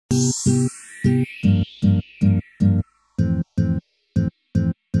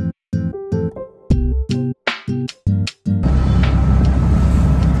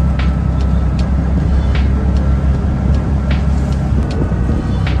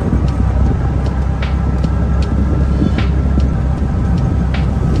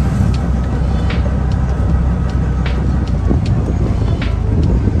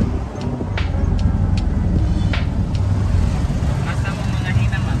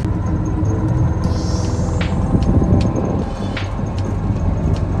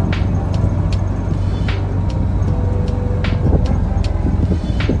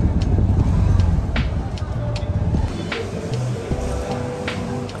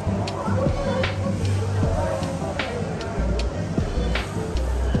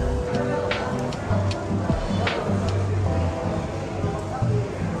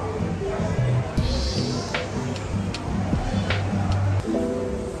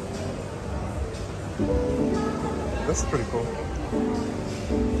This is pretty cool.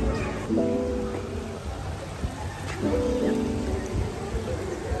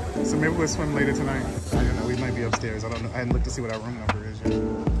 So maybe we'll swim later tonight. I don't know. We might be upstairs. I don't know. I hadn't looked to see what our room number is yet.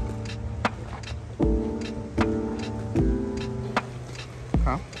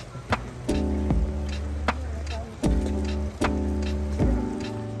 Huh?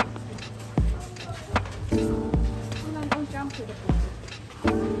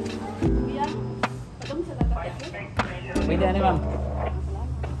 Pwede ano, ma'am?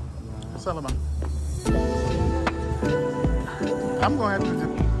 Salaman. I'm gonna have to just.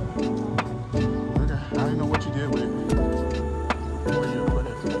 Okay, I don't know what you did with it. Where you put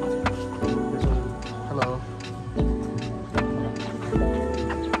it? Hello.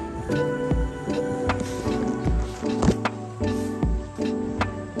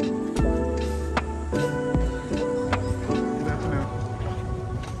 Good afternoon.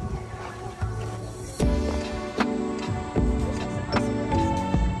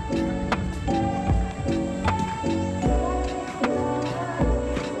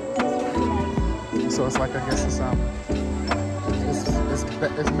 So it's like, I guess it's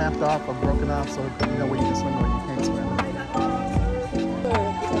mapped off or broken off, so you know where you can swim or you can't swim.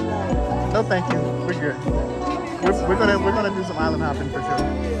 No, thank you. We're good. We're gonna do some island hopping for sure.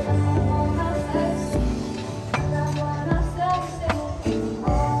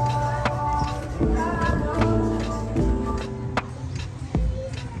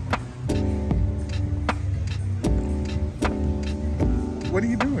 What are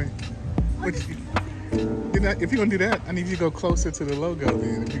you doing? If you're gonna do that, I need you to go closer to the logo.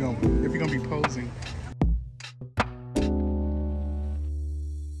 Then, if you're gonna be posing.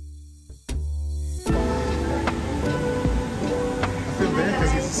 I feel bad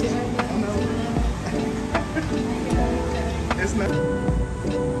because he's. It's not.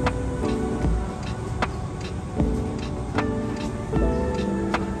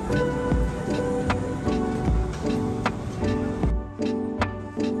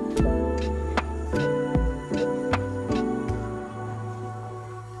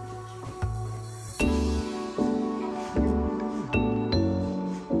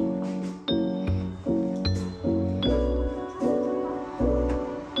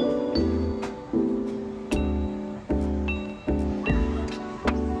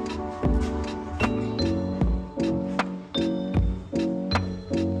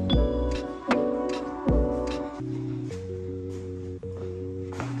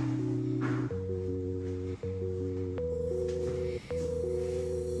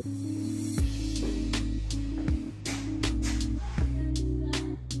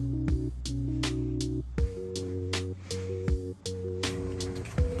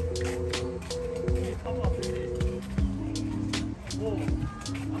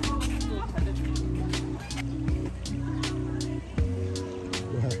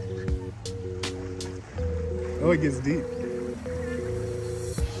 Oh, it gets deep.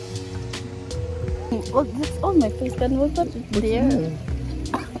 Oh, that's all my face. Then what about it there?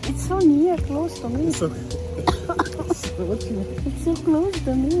 It's so near, close to me. It's so Close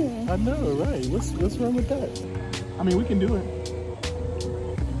to me. I know, right? What's wrong with that? I mean, we can do it.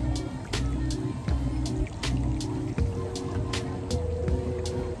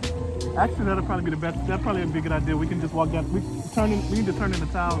 Actually, that'll probably be the best. That'll probably be a good idea. We can just walk down. We need to turn in the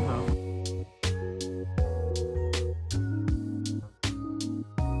towels though.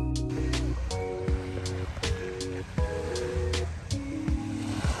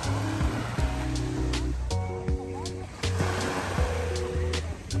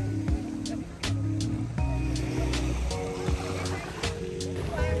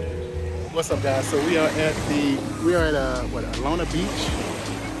 What's up, guys? So we are at Alona Beach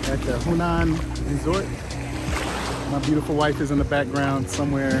at the Henann Resort. My beautiful wife is in the background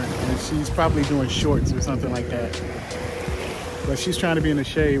somewhere, and she's probably doing shorts or something like that. But she's trying to be in the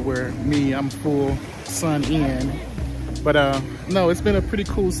shade where I'm full sun in. But no, it's been a pretty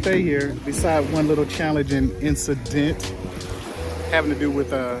cool stay here. Besides one little challenging incident having to do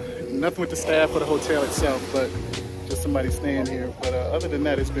with nothing with the staff or the hotel itself, but just somebody staying here. But other than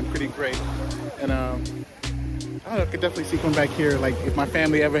that, it's been pretty great. And I don't know, I could definitely see coming back here. Like if my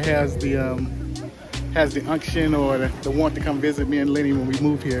family ever has the unction or the want to come visit me and Linie when we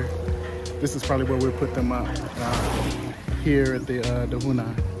move here, this is probably where we'll put them up here at the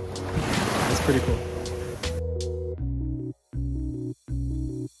Henann. It's pretty cool.